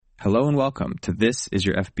Hello and welcome to This Is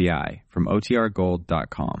Your FBI from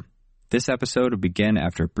OTRGold.com. This episode will begin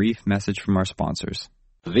after a brief message from our sponsors.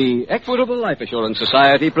 The Equitable Life Assurance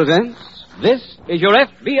Society presents This Is Your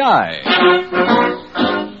FBI.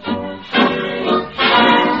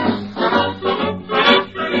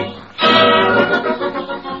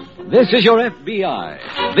 This is Your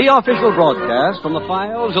FBI, the official broadcast from the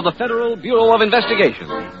files of the Federal Bureau of Investigation.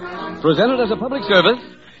 Presented as a public service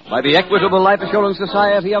by the Equitable Life Assurance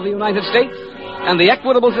Society of the United States and the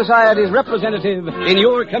Equitable Society's representative in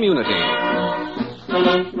your community.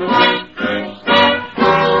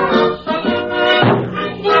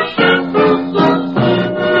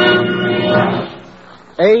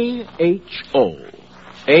 AHO.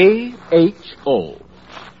 AHO.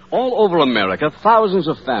 All over America, thousands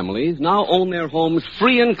of families now own their homes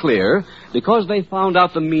free and clear because they found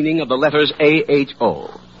out the meaning of the letters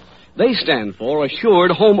AHO. They stand for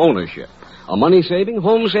Assured Home Ownership, a money-saving,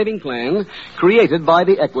 home-saving plan created by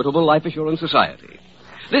the Equitable Life Assurance Society.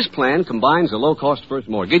 This plan combines a low-cost first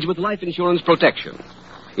mortgage with life insurance protection.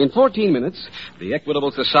 In 14 minutes, the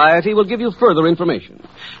Equitable Society will give you further information.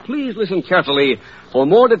 Please listen carefully for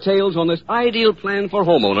more details on this ideal plan for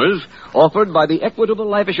homeowners offered by the Equitable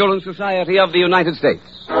Life Assurance Society of the United States.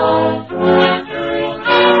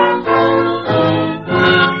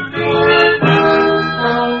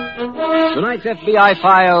 Tonight's FBI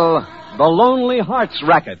file, The Lonely Hearts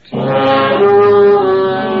Racket.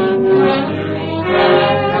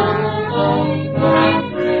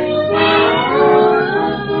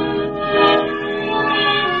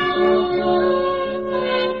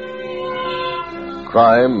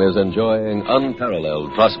 Crime is enjoying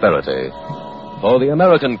unparalleled prosperity. For the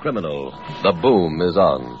American criminal, the boom is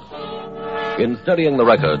on. In studying the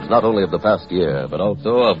records not only of the past year, but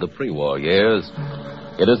also of the pre-war years,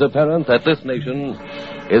 it is apparent that this nation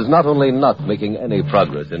is not only not making any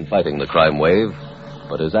progress in fighting the crime wave,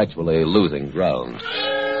 but is actually losing ground.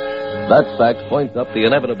 That fact points up the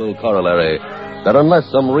inevitable corollary that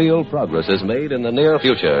unless some real progress is made in the near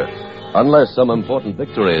future, unless some important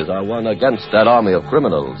victories are won against that army of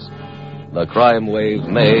criminals, the crime wave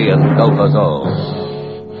may engulf us all.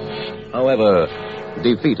 However,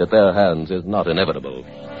 defeat at their hands is not inevitable.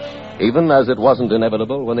 Even as it wasn't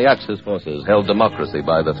inevitable when the Axis forces held democracy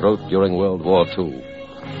by the throat during World War II.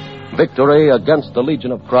 Victory against the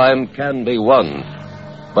legion of crime can be won,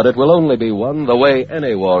 but it will only be won the way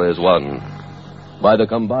any war is won, by the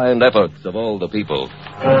combined efforts of all the people.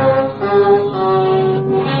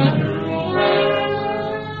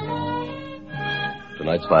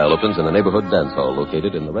 Tonight's file opens in a neighborhood dance hall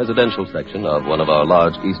located in the residential section of one of our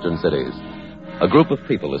large eastern cities. A group of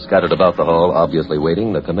people is scattered about the hall, obviously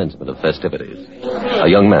waiting the commencement of festivities. A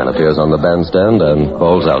young man appears on the bandstand and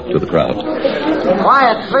calls out to the crowd.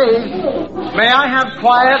 Quiet, please. May I have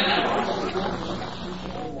quiet?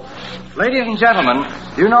 Ladies and gentlemen,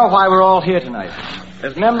 you know why we're all here tonight.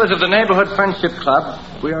 As members of the Neighborhood Friendship Club,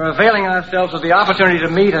 we are availing ourselves of the opportunity to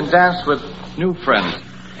meet and dance with new friends.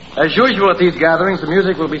 As usual at these gatherings, the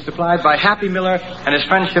music will be supplied by Happy Miller and his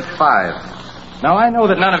Friendship Five. Now, I know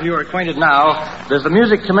that none of you are acquainted now, but as the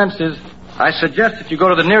music commences, I suggest that you go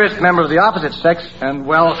to the nearest member of the opposite sex and,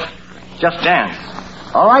 well, just dance.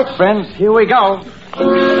 All right, friends, here we go.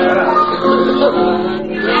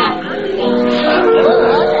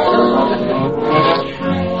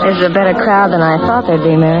 There's a better crowd than I thought there'd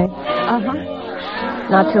be, Mary. Uh-huh.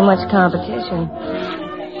 Not too much competition.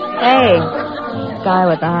 Hey, guy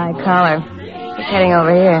with the high collar. He's heading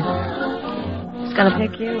over here. He's gonna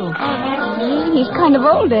pick you. He's kind of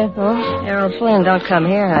old, Ethel. Harold Flynn, don't come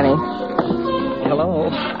here, honey. Hello.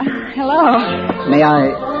 Hello. May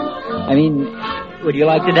would you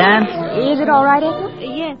like to dance? Is it all right, Ethel?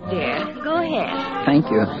 Yes, dear. Go ahead. Thank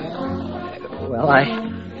you. Well,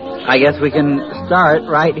 I guess we can start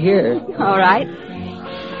right here. All right.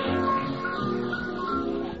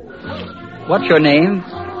 What's your name?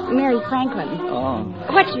 Mary Franklin. Oh.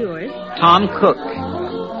 What's yours? Tom Cook.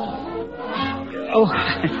 Oh,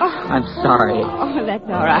 I'm sorry. Oh, that's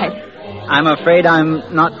all right. I'm afraid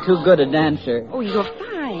I'm not too good a dancer. Oh, you're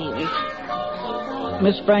fine.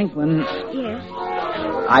 Miss Franklin. Yes?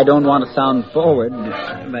 I don't want to sound forward,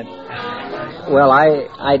 but... Well,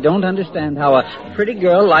 I don't understand how a pretty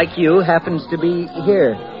girl like you happens to be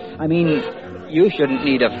here. I mean, you shouldn't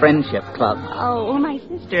need a friendship club. Oh, well, my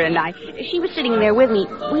sister and I, she was sitting there with me.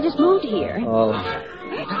 We just moved here. Oh,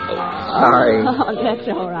 sorry. Oh, that's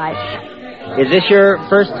all right. Is this your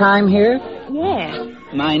first time here? Yes.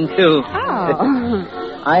 Mine, too. Oh.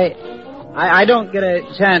 I don't get a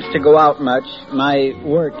chance to go out much. My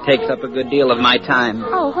work takes up a good deal of my time.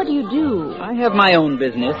 Oh, what do you do? I have my own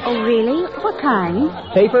business. Oh, really? What kind?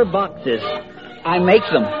 Paper boxes. I make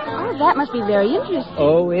them. Oh, that must be very interesting.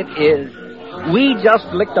 Oh, it is. We just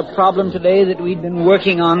licked a problem today that we'd been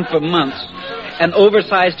working on for months. An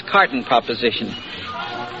oversized carton proposition.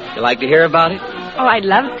 You like to hear about it? Oh, I'd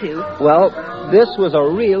love to. Well, this was a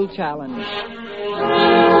real challenge.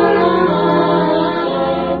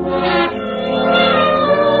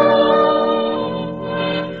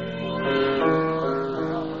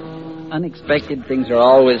 Unexpected things are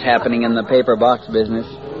always happening in the paper box business.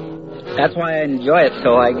 That's why I enjoy it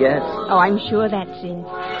so, I guess. Oh, I'm sure that's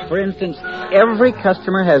it. For instance, every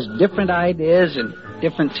customer has different ideas and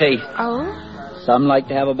different tastes. Oh? Some like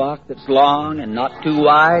to have a box that's long and not too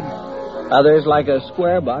wide. Others like a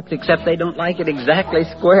square box, except they don't like it exactly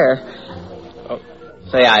square.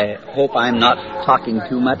 Say, I hope I'm not talking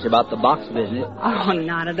too much about the box business. Oh,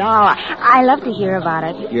 not at all. I love to hear about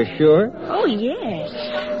it. You're sure? Oh, yes.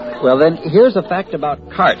 Well, then, here's a fact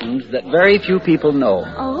about cartons that very few people know.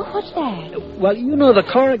 Oh, what's that? Well, you know the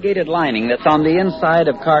corrugated lining that's on the inside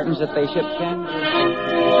of cartons that they ship candy?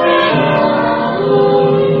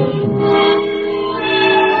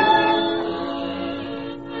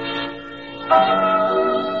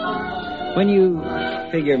 When you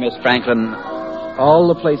figure, Miss Franklin, all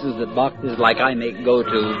the places that boxes like I make go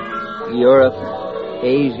to, Europe,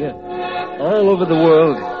 Asia, all over the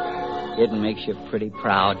world, it makes you pretty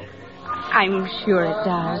proud. I'm sure it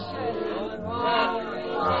does.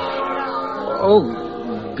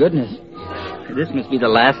 Oh, goodness. This must be the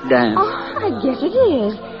last dance. Oh, I guess it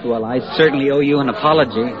is. Well, I certainly owe you an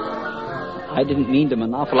apology. I didn't mean to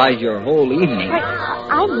monopolize your whole evening.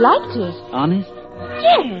 I'd liked it. Honest?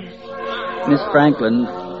 Yes. Miss Franklin,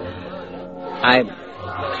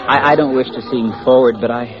 I don't wish to seem forward, but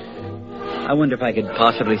I wonder if I could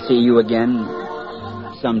possibly see you again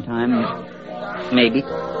sometime. Maybe.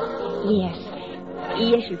 Yes.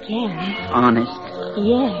 Yes, you can. Honest?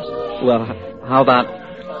 Yes. Well, how about,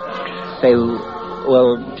 say,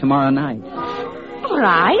 tomorrow night? All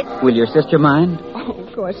right. Will your sister mind? Oh,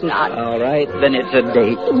 of course not. All right, then it's a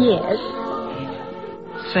date. Yes.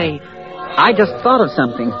 Say, I just thought of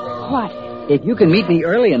something. What? If you can meet me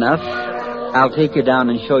early enough, I'll take you down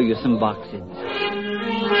and show you some boxes.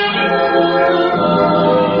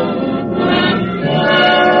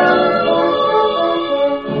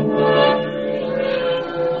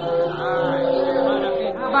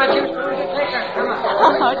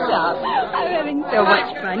 Oh, Tom, I'm having so much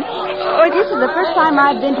fun. Oh, this is the first time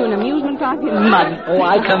I've been to an amusement park in months. Oh,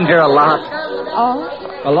 I come here a lot. Oh?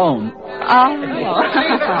 Alone. Oh.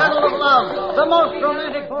 The most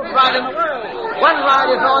romantic boat ride in the world. One ride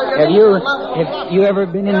is all you Have you ever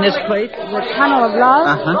been in this place? The Tunnel of Love?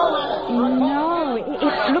 Uh-huh. No,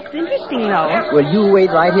 it looks interesting, though. Well, you wait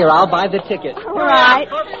right here. I'll buy the ticket. All right.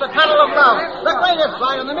 The Tunnel of Love, the greatest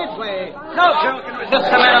ride on the Midway. No joke can resist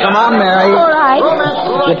the man. Come on, Mary. All right.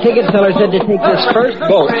 The ticket seller said to take this first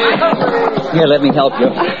boat. Here, let me help you.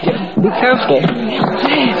 Be careful.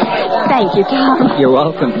 Thank you, Tom. You're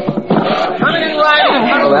welcome. Coming in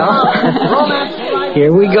riding. Well,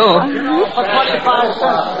 here we go. For 25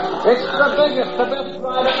 cents. It's the biggest, the best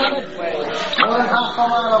ride on the Midway. More than half a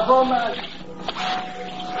mile of romance.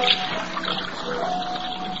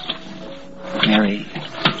 Mary,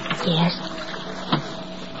 Yes.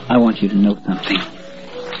 I want you to know something.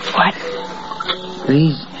 What?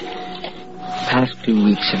 These past 2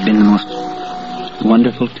 weeks have been the most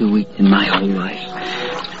wonderful 2 weeks in my whole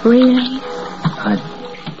life. Really?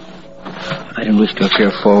 I don't wish to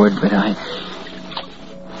appear forward, but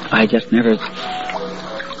I just never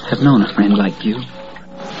have known a friend like you.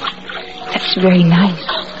 That's very nice.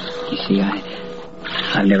 You see,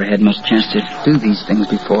 I've never had much chance to do these things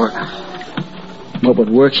before. Well, with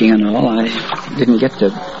working and all, I didn't get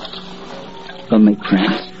to, make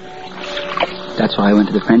friends. That's why I went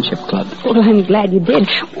to the Friendship Club. Well, I'm glad you did.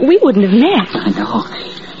 We wouldn't have met. I know.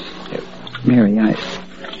 Mary,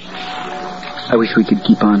 I wish we could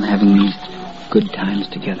keep on having these good times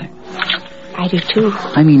together. I do, too.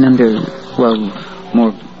 I mean, under,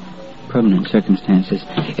 more permanent circumstances.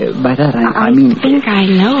 By that, I mean... I think I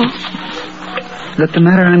know. That the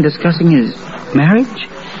matter I'm discussing is marriage?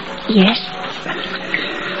 Yes.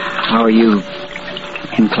 How are you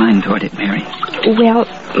inclined toward it, Mary? Well,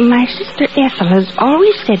 my sister Ethel has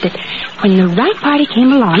always said that when the right party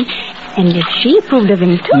came along, and if she approved of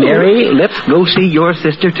him, too... Mary, let's go see your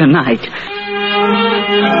sister tonight.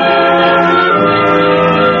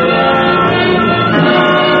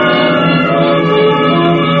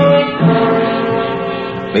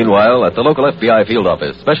 Meanwhile, at the local FBI field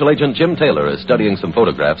office, Special Agent Jim Taylor is studying some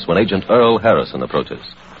photographs when Agent Earl Harrison approaches.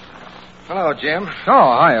 Hello, Jim.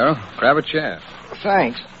 Oh, hi, Earl. Grab a chair.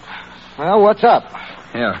 Thanks. Well, what's up?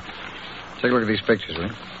 Here. Take a look at these pictures, will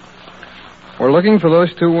you? We're looking for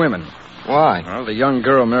those two women. Why? Well, the young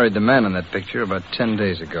girl married the man in that picture about 10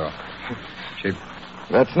 days ago.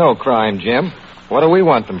 That's no crime, Jim. What do we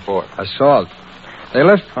want them for? Assault. They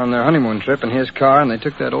left on their honeymoon trip in his car, and they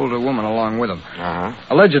took that older woman along with them. Uh-huh.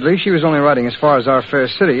 Allegedly, she was only riding as far as our fair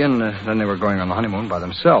city, and then they were going on the honeymoon by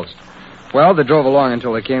themselves. Well, they drove along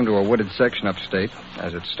until they came to a wooded section upstate.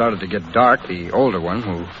 As it started to get dark, the older one,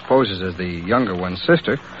 who poses as the younger one's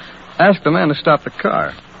sister, asked the man to stop the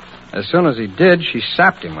car. As soon as he did, she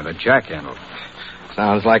sapped him with a jackhandle.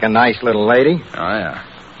 Sounds like a nice little lady. Oh, yeah.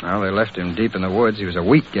 Well, they left him deep in the woods. He was a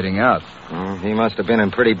week getting out. He must have been in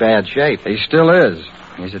pretty bad shape. He still is.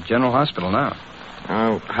 He's at General Hospital now.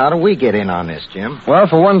 How do we get in on this, Jim? Well,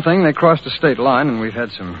 for one thing, they crossed the state line, and we've had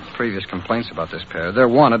some previous complaints about this pair. They're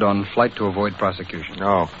wanted on flight to avoid prosecution.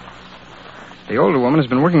 Oh. The older woman has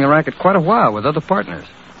been working the racket quite a while with other partners.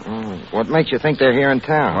 What makes you think they're here in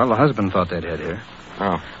town? Well, the husband thought they'd head here.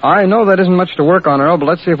 Oh. I know that isn't much to work on, Earl, but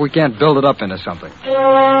let's see if we can't build it up into something.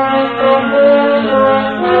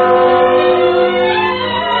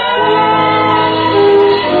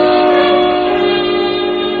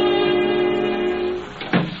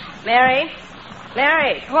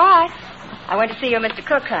 Mary. What? I went to see your Mr.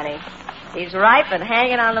 Cook, honey. He's ripe and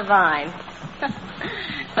hanging on the vine.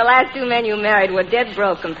 The last two men you married were dead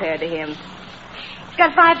broke compared to him. He's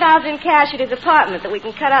got $5,000 in cash at his apartment that we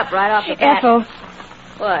can cut up right off the bat. Ethel.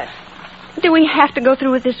 What? Do we have to go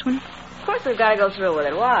through with this one? Of course we've got to go through with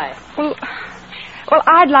it. Why? Well,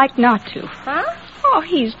 I'd like not to. Huh? Oh,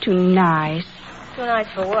 he's too nice. Too nice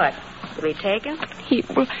for what? To be taken? He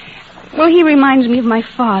reminds me of my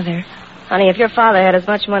father. Honey, if your father had as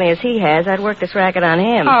much money as he has, I'd work this racket on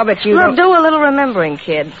him. Oh, but you Well, do a little remembering,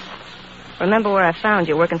 kid. Remember where I found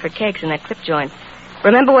you, working for cakes in that clip joint.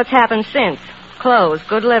 Remember what's happened since. Clothes,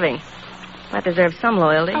 good living. That deserves some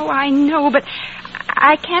loyalty. Oh, I know, but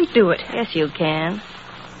I can't do it. Yes, you can.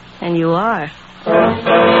 And you are.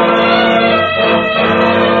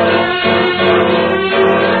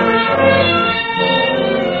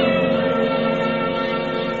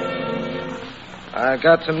 I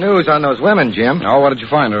got some news on those women, Jim. Oh, what did you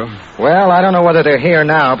find, Earl? Well, I don't know whether they're here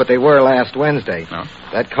now, but they were last Wednesday. No?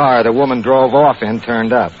 That car the woman drove off in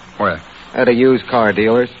turned up. Where? At a used car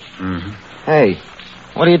dealer's. Mm-hmm. Hey,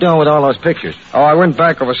 what are you doing with all those pictures? Oh, I went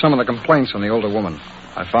back over some of the complaints on the older woman.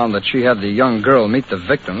 I found that she had the young girl meet the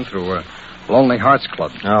victim through a Lonely Hearts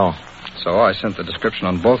Club. Oh. So I sent the description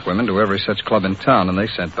on both women to every such club in town, and they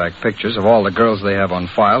sent back pictures of all the girls they have on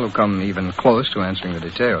file who come even close to answering the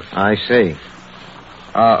details. I see.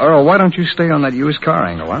 Earl, why don't you stay on that used car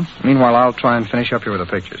angle, huh? Meanwhile, I'll try and finish up here with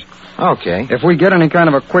the pictures. Okay. If we get any kind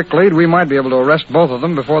of a quick lead, we might be able to arrest both of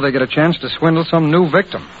them before they get a chance to swindle some new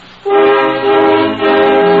victim.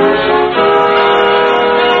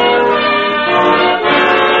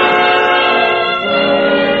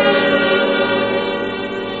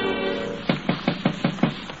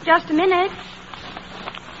 Just a minute.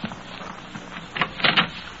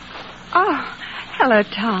 Oh, hello,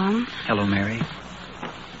 Tom. Hello, Mary.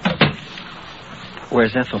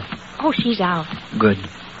 Where's Ethel? Oh, she's out. Good.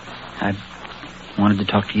 I wanted to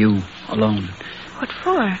talk to you alone. What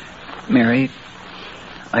for? Mary,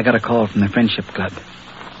 I got a call from the Friendship Club.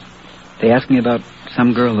 They asked me about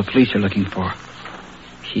some girl the police are looking for.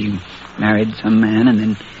 She married some man, and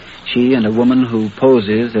then she and a woman who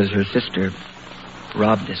poses as her sister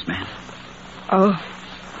robbed this man. Oh.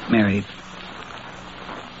 Mary,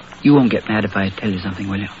 you won't get mad if I tell you something,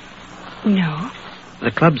 will you? No. The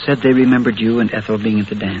club said they remembered you and Ethel being at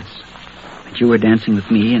the dance. That you were dancing with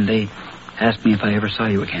me, and they asked me if I ever saw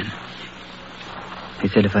you again. They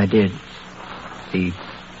said if I did, the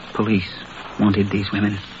police wanted these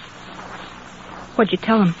women. What'd you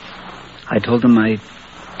tell them? I told them I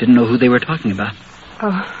didn't know who they were talking about.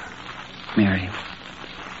 Oh. Mary,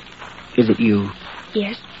 is it you?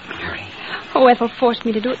 Yes. Mary. Oh, Ethel forced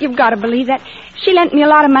me to do it. You've got to believe that. She lent me a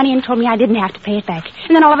lot of money and told me I didn't have to pay it back.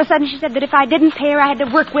 And then all of a sudden she said that if I didn't pay her, I had to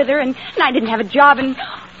work with her, and I didn't have a job, and...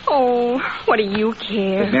 Oh, what do you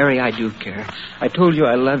care? But Mary, I do care. I told you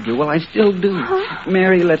I loved you. Well, I still do. Huh?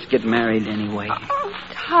 Mary, let's get married anyway. Oh,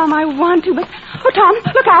 Tom, I want to, but... Oh, Tom,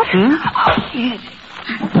 look out. Oh, Yes.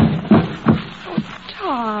 Oh,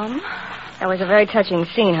 Tom. That was a very touching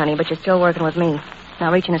scene, honey, but you're still working with me.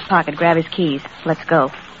 Now reach in his pocket, grab his keys. Let's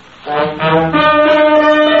go.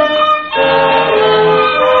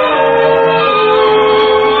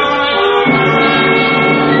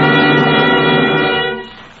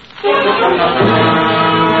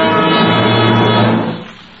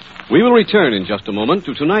 We will return in just a moment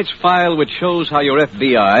to tonight's file, which shows how your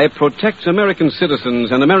FBI protects American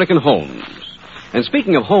citizens and American homes. And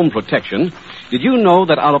speaking of home protection, did you know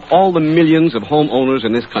that out of all the millions of homeowners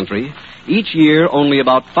in this country, each year only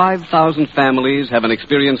about 5,000 families have an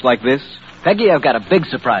experience like this? Peggy, I've got a big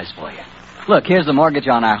surprise for you. Look, here's the mortgage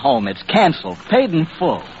on our home. It's canceled, paid in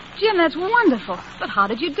full. Jim, that's wonderful. But how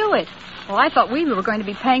did you do it? Well, I thought we were going to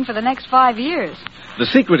be paying for the next 5 years. The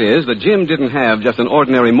secret is that Jim didn't have just an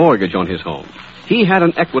ordinary mortgage on his home. He had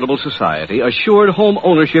an Equitable Society Assured Home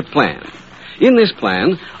Ownership Plan. In this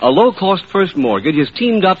plan, a low-cost first mortgage is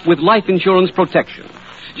teamed up with life insurance protection.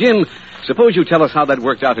 Jim, suppose you tell us how that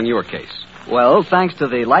worked out in your case. Well, thanks to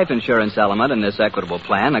the life insurance element in this Equitable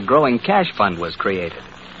plan, a growing cash fund was created.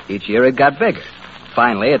 Each year it got bigger.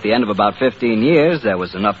 Finally, at the end of about 15 years, there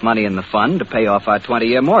was enough money in the fund to pay off our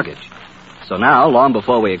 20-year mortgage. So now, long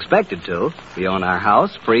before we expected to, we own our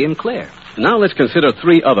house free and clear. Now let's consider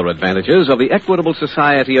 3 other advantages of the Equitable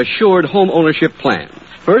Society Assured Home Ownership Plan.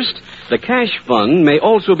 First, the cash fund may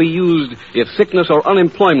also be used if sickness or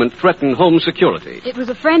unemployment threaten home security. It was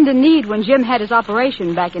a friend in need when Jim had his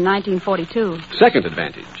operation back in 1942. Second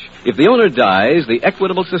advantage, if the owner dies, the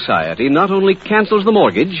Equitable Society not only cancels the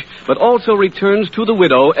mortgage, but also returns to the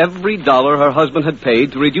widow every dollar her husband had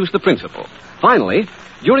paid to reduce the principal. Finally,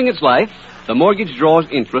 during its life, the mortgage draws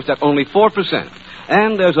interest at only 4%,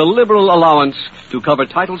 and there's a liberal allowance to cover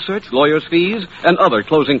title search, lawyer's fees, and other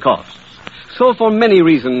closing costs. So for many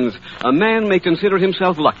reasons, a man may consider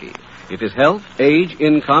himself lucky if his health, age,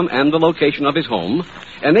 income, and the location of his home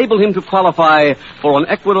enable him to qualify for an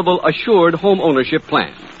Equitable Assured Home Ownership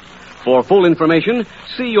Plan. For full information,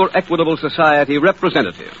 see your Equitable Society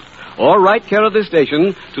representative, or write care of this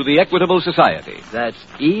station to the Equitable Society. That's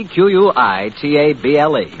EQUITABLE.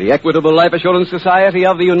 The Equitable Life Assurance Society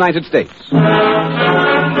of the United States.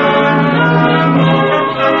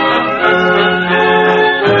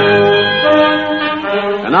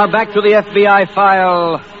 And now back to the FBI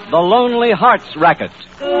file, The Lonely Hearts Racket.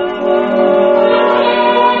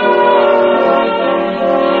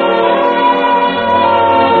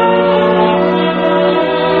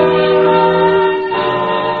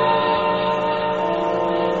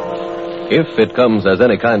 If it comes as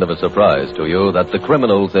any kind of a surprise to you that the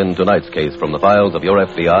criminals in tonight's case from the files of your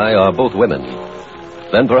FBI are both women,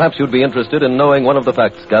 then perhaps you'd be interested in knowing one of the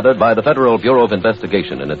facts gathered by the Federal Bureau of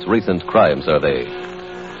Investigation in its recent crime survey.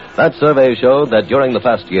 That survey showed that during the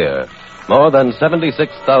past year, more than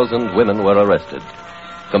 76,000 women were arrested.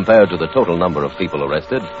 Compared to the total number of people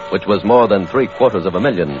arrested, which was more than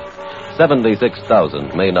 750,000,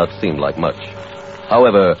 76,000 may not seem like much.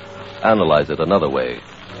 However, analyze it another way.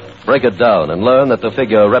 Break it down and learn that the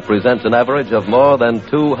figure represents an average of more than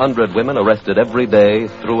 200 women arrested every day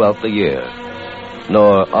throughout the year.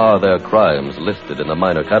 Nor are their crimes listed in the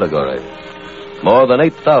minor category. More than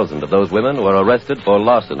 8,000 of those women were arrested for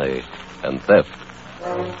larceny and theft.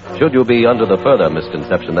 Should you be under the further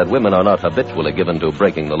misconception that women are not habitually given to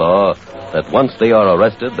breaking the law, that once they are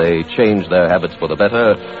arrested they change their habits for the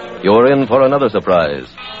better, you're in for another surprise.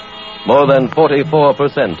 More than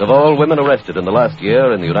 44% of all women arrested in the last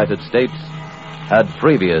year in the United States had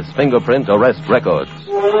previous fingerprint arrest records.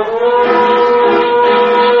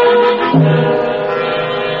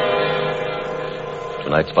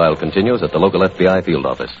 Tonight's file continues at the local FBI field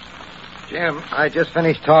office. Jim, I just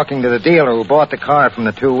finished talking to the dealer who bought the car from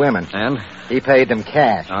the 2 women. And? He paid them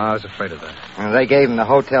cash. Oh, I was afraid of that. And they gave him the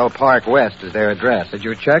Hotel Park West as their address. Did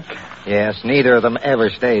you check? Yes, neither of them ever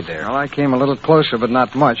stayed there. Well, I came a little closer, but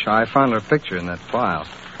not much. I found her picture in that file.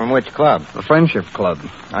 From which club? The Friendship Club.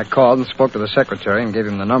 I called and spoke to the secretary and gave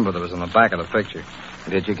him the number that was on the back of the picture.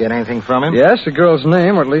 Did you get anything from him? Yes, the girl's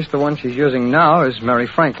name, or at least the one she's using now, is Mary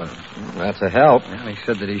Franklin. That's a help. Well, he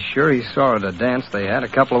said that he's sure he saw her at a dance they had a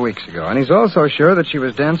couple of weeks ago. And he's also sure that she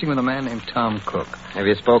was dancing with a man named Tom Cook. Have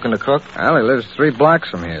you spoken to Cook? Well, he lives 3 blocks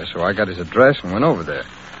from here, so I got his address and went over there.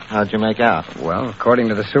 How'd you make out? Well, according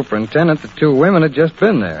to the superintendent, the 2 women had just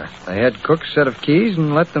been there. They had Cook's set of keys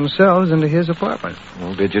and let themselves into his apartment.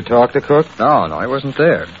 Well, did you talk to Cook? No, he wasn't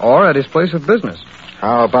there. Or at his place of business.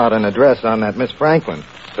 How about an address on that Miss Franklin?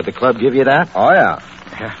 Did the club give you that? Oh, yeah.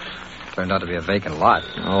 Turned out to be a vacant lot.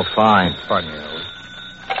 Oh, fine. Pardon me, Elwood.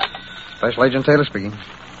 Special Agent Taylor speaking.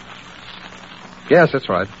 Yes, that's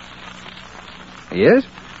right. He is?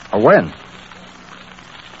 Or when?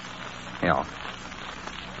 Yeah.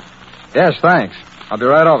 Yes, thanks. I'll be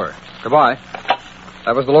right over. Goodbye.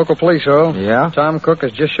 That was the local police, Earl. Yeah? Tom Cook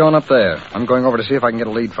has just shown up there. I'm going over to see if I can get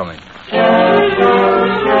a lead from him.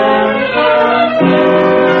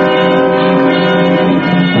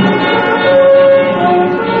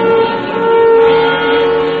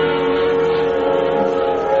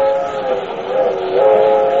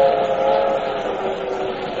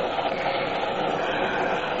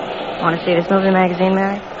 to see this movie magazine,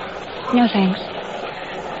 Mary? No, thanks.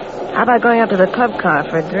 How about going up to the club car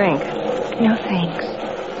for a drink? No, thanks.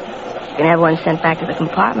 You can have one sent back to the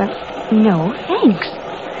compartment. No, thanks.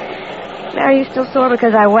 Mary, you still sore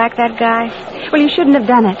because I whacked that guy? Well, you shouldn't have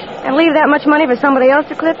done it. And leave that much money for somebody else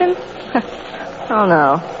to clip him? Oh,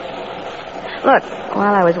 no. Look,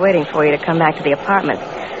 while I was waiting for you to come back to the apartment,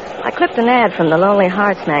 I clipped an ad from the Lonely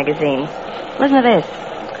Hearts magazine. Listen to this.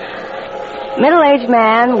 Middle-aged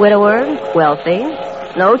man, widower, wealthy,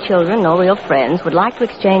 no children, no real friends, would like to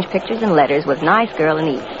exchange pictures and letters with nice girl in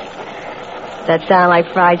East. Does that sound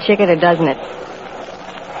like fried chicken, or doesn't it?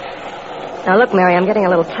 Now, look, Mary, I'm getting a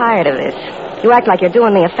little tired of this. You act like you're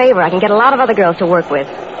doing me a favor. I can get a lot of other girls to work with.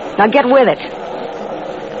 Now, get with it.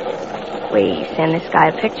 We send this guy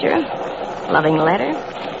a picture, loving letter.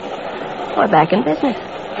 We're back in business.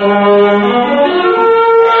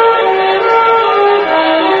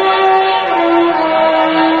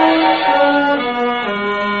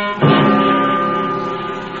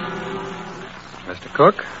 Mr.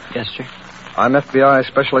 Cook? Yes, sir. I'm FBI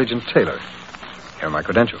Special Agent Taylor. Here are my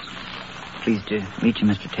credentials. Pleased to meet you,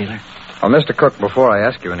 Mr. Taylor. Well, Mr. Cook, before I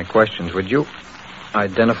ask you any questions, would you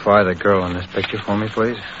identify the girl in this picture for me,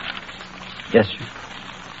 please? Yes, sir.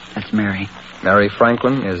 That's Mary. Mary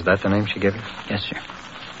Franklin, is that the name she gave you? Yes, sir.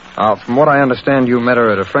 From what I understand, you met her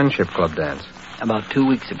at a friendship club dance. About 2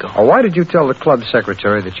 weeks ago. Why did you tell the club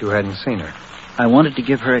secretary that you hadn't seen her? I wanted to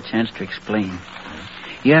give her a chance to explain.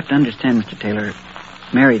 You have to understand, Mr. Taylor,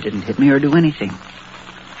 Mary didn't hit me or do anything.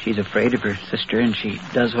 She's afraid of her sister, and she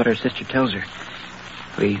does what her sister tells her.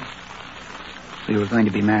 We were going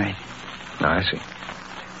to be married. I see.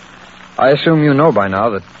 I assume you know by now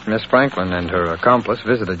that Miss Franklin and her accomplice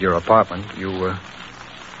visited your apartment. You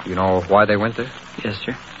know why they went there? Yes,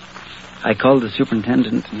 sir. I called the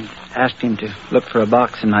superintendent and asked him to look for a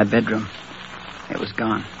box in my bedroom. It was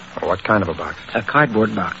gone. What kind of a box? A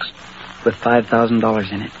cardboard box with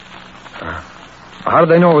 $5,000 in it. How did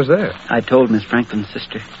they know it was there? I told Miss Franklin's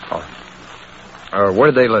sister.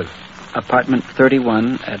 Where did they live? Apartment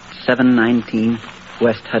 31 at 719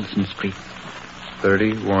 West Hudson Street.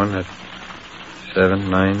 31 at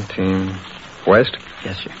 719 West?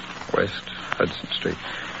 Yes, sir. West Hudson Street.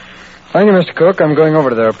 Thank you, Mr. Cook. I'm going over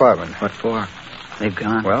to their apartment. What for? They've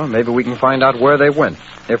gone. Well, maybe we can find out where they went.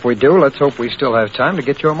 If we do, let's hope we still have time to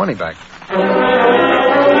get your money back.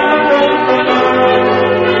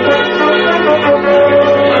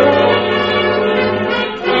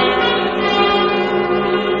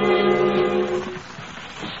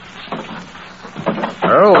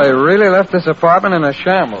 Earl, they really left this apartment in a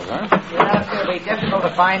shambles, huh? Yeah, it's going to be difficult to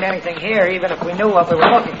find anything here, even if we knew what we were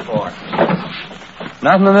looking for.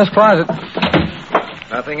 Nothing in this closet.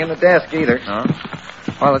 Nothing in the desk, either. No?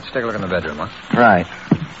 Well, let's take a look in the bedroom, huh? Right.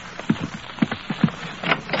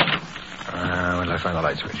 Where did I find the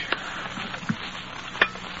light switch?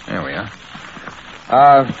 There we are.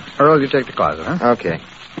 Earl, you take the closet, huh? Okay.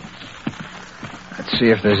 Let's see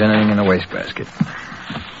if there's anything in the wastebasket.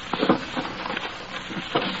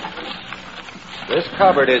 This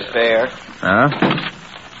cupboard is bare. Huh?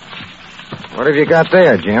 What have you got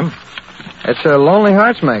there, Jim? It's a Lonely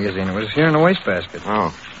Hearts magazine. It was here in the wastebasket.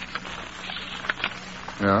 Oh.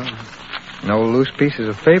 No loose pieces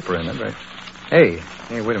of paper in it, but... Hey,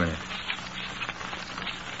 wait a minute.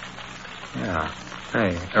 Yeah.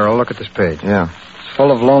 Hey, Earl, look at this page. Yeah. It's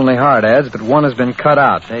full of Lonely Heart ads, but one has been cut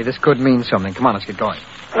out. Hey, this could mean something. Come on, let's get going.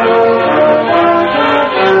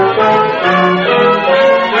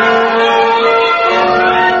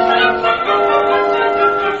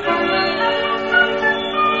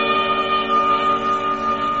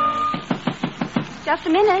 Just a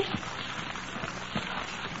minute.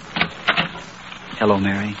 Hello,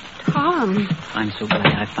 Mary. Tom. I'm so glad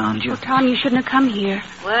I found you. Oh, Tom, you shouldn't have come here.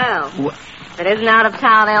 Well, it isn't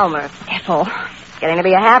out-of-town Elmer. Ethel. Getting to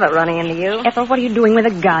be a habit running into you. Ethel, what are you doing with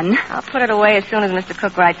a gun? I'll put it away as soon as Mr.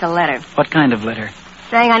 Cook writes a letter. What kind of letter?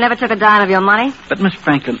 Saying I never took a dime of your money. But, Miss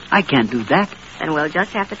Franklin, I can't do that. Then we'll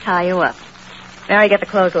just have to tie you up. Mary, get the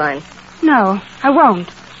clothesline. No, I won't.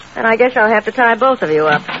 Then I guess I'll have to tie both of you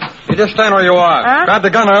up. You just stand where you are. Huh? Grab the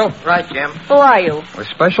gun, Earl. Right, Jim. Who are you? We're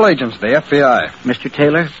special agents, the FBI. Mr.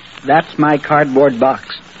 Taylor, that's my cardboard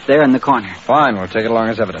box. There in the corner. Fine, we'll take it along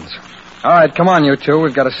as evidence. All right, come on, you two.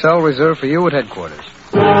 We've got a cell reserved for you at headquarters.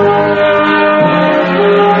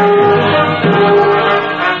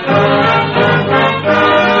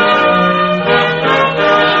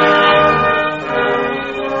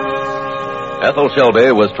 Ethel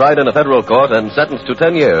Shelby was tried in a federal court and sentenced to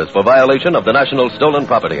 10 years for violation of the National Stolen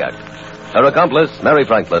Property Act. Her accomplice, Mary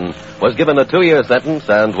Franklin, was given a 2-year sentence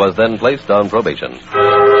and was then placed on probation.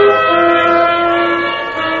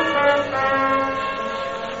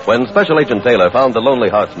 When Special Agent Taylor found the Lonely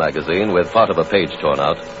Hearts magazine with part of a page torn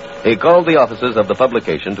out, he called the offices of the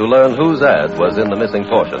publication to learn whose ad was in the missing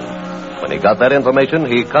portion. When he got that information,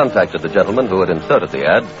 he contacted the gentleman who had inserted the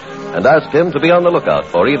ad and asked him to be on the lookout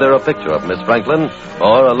for either a picture of Miss Franklin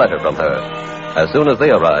or a letter from her. As soon as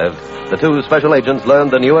they arrived, the two special agents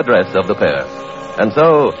learned the new address of the pair. And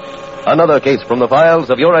so, another case from the files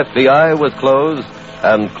of your FBI was closed,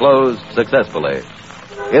 and closed successfully.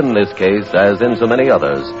 In this case, as in so many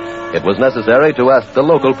others, it was necessary to ask the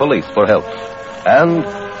local police for help. And,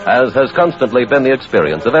 as has constantly been the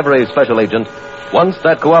experience of every special agent, once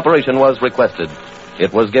that cooperation was requested,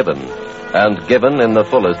 it was given, and given in the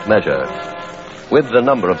fullest measure. With the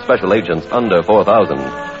number of special agents under 4,000,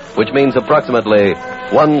 which means approximately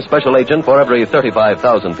one special agent for every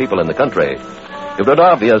 35,000 people in the country, it would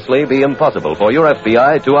obviously be impossible for your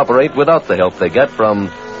FBI to operate without the help they get from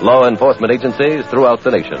law enforcement agencies throughout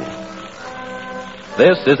the nation.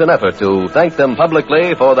 This is an effort to thank them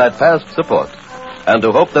publicly for that past support, and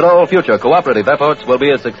to hope that all future cooperative efforts will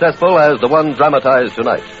be as successful as the one dramatized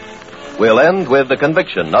tonight. We'll end with the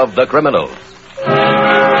conviction of the criminals.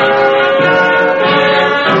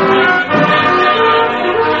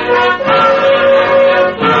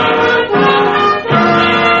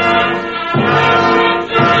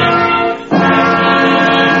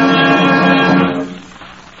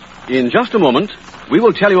 In just a moment, we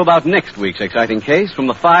will tell you about next week's exciting case from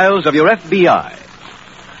the files of your FBI.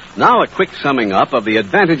 Now, a quick summing up of the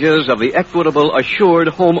advantages of the Equitable Assured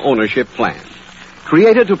Home Ownership Plan,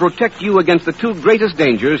 created to protect you against the two greatest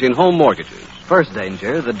dangers in home mortgages. First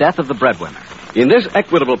danger, the death of the breadwinner. In this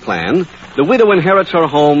Equitable Plan, the widow inherits her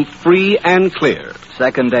home free and clear.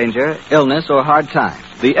 Second danger, illness or hard times.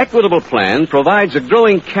 The Equitable Plan provides a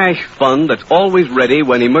growing cash fund that's always ready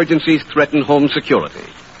when emergencies threaten home security.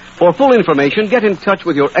 For full information, get in touch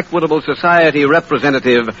with your Equitable Society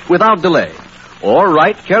representative without delay, or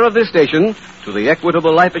write care of this station to the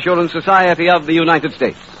Equitable Life Assurance Society of the United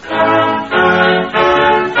States.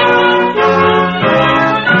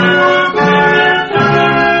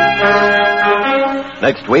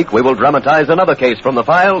 Next week, we will dramatize another case from the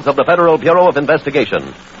files of the Federal Bureau of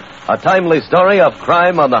Investigation. A timely story of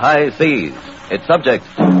crime on the high seas. Its subject,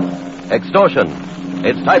 extortion.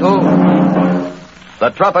 Its title, The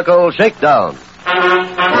Tropical Shakedown.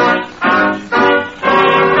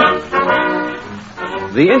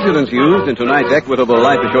 The incidents used in tonight's Equitable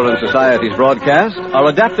Life Assurance Society's broadcast are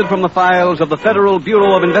adapted from the files of the Federal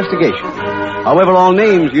Bureau of Investigation. However, all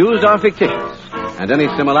names used are fictitious, and any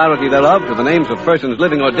similarity thereof to the names of persons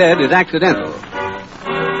living or dead is accidental.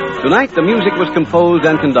 Tonight, the music was composed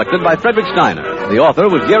and conducted by Frederick Steiner. The author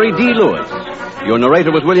was Jerry D. Lewis. Your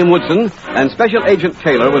narrator was William Woodson, and Special Agent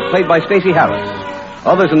Taylor was played by Stacey Harris.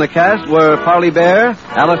 Others in the cast were Parley Bear,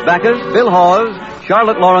 Alice Backus, Bill Hawes,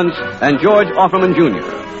 Charlotte Lawrence, and George Offerman, Jr.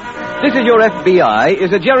 This Is Your FBI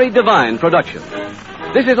is a Jerry Devine production.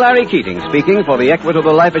 This is Larry Keating speaking for the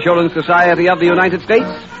Equitable Life Assurance Society of the United States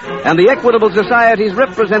and the Equitable Society's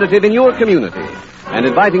representative in your community, and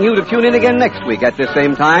inviting you to tune in again next week at this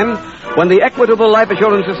same time when the Equitable Life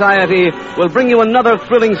Assurance Society will bring you another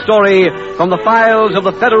thrilling story from the files of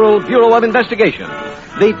the Federal Bureau of Investigation.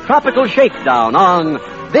 The Tropical Shakedown on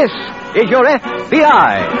This Is Your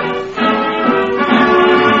FBI.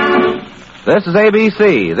 This is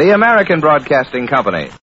ABC, the American Broadcasting Company.